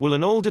Will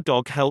an older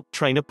dog help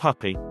train a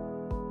puppy?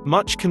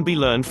 Much can be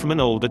learned from an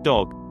older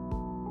dog.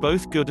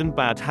 Both good and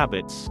bad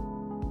habits.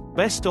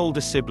 Best older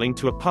sibling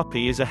to a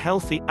puppy is a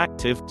healthy,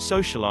 active,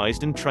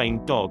 socialized and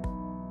trained dog.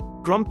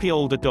 Grumpy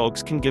older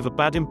dogs can give a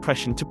bad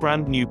impression to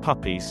brand new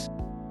puppies.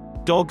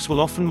 Dogs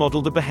will often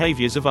model the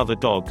behaviors of other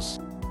dogs.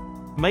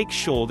 Make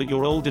sure that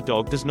your older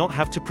dog does not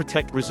have to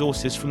protect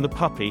resources from the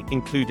puppy,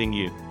 including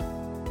you.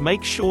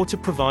 Make sure to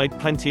provide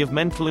plenty of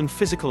mental and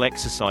physical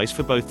exercise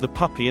for both the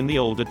puppy and the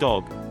older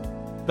dog.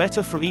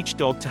 Better for each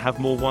dog to have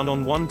more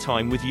one-on-one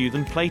time with you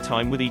than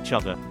playtime with each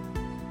other.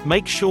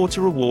 Make sure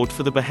to reward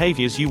for the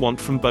behaviors you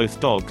want from both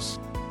dogs.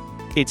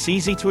 It's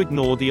easy to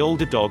ignore the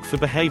older dog for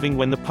behaving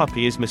when the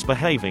puppy is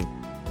misbehaving.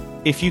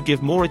 If you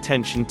give more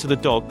attention to the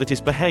dog that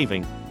is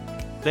behaving,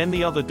 then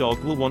the other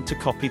dog will want to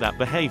copy that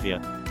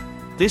behavior.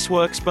 This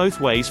works both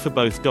ways for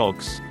both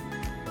dogs.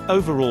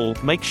 Overall,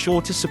 make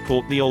sure to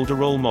support the older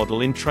role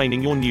model in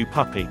training your new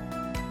puppy.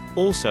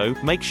 Also,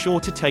 make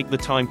sure to take the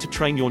time to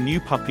train your new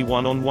puppy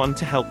one-on-one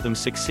to help them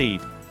succeed.